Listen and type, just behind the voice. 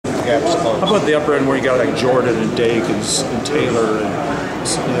gap's closed. How about the upper end where you got like Jordan and Dake and Taylor and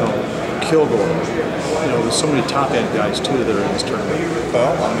Kilgore? There's so many top end guys too that are in this tournament.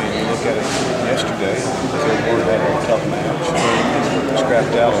 Well, I mean, you look at it yesterday. Kilgore had a tough match.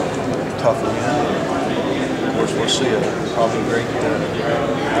 Scrapped out a tough win. Of course, we'll see probably a great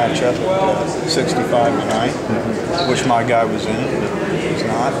matchup at 65 tonight. Wish my guy was in it, but he's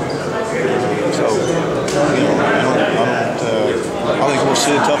not. So, I think we'll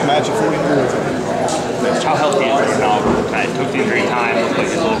see a tough matchup for you. How healthy is he now? Kind of took the injury time. Looked like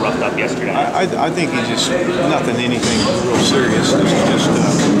he was a little roughed up yesterday. I think he just anything real serious. This is just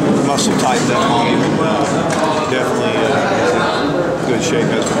muscle tightened up on him. Definitely good shape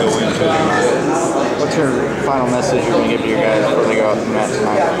as we go into tonight. What's your final message you're going to give to your guys before they go out to the match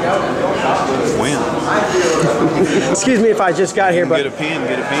tonight? Win. Excuse me if I just got here, but get a pin.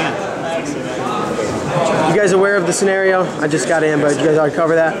 You guys aware of the scenario? I just got in, but you guys already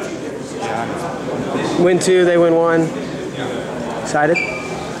cover that? Win 2, they win 1. Excited?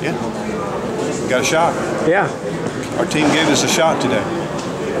 Yeah. Got a shot. Yeah. Our team gave us a shot today.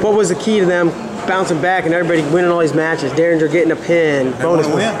 What was the key to them bouncing back and everybody winning all these matches? Derringer getting a pin, They bonus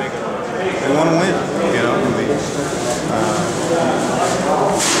want to win. They want to win.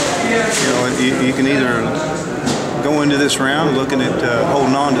 You can either go into this round looking at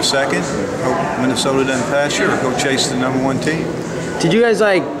holding on to second, hope Minnesota doesn't pass you, or go chase the #1 team. Did you guys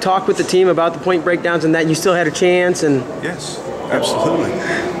talk with the team about the point breakdowns and that you still had a chance? And yes, absolutely.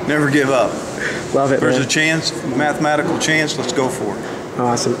 Never give up. Love it. If there's man. a chance, mathematical chance, let's go for it.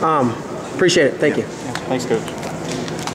 Awesome. Appreciate it. Thank you. Thanks, Coach.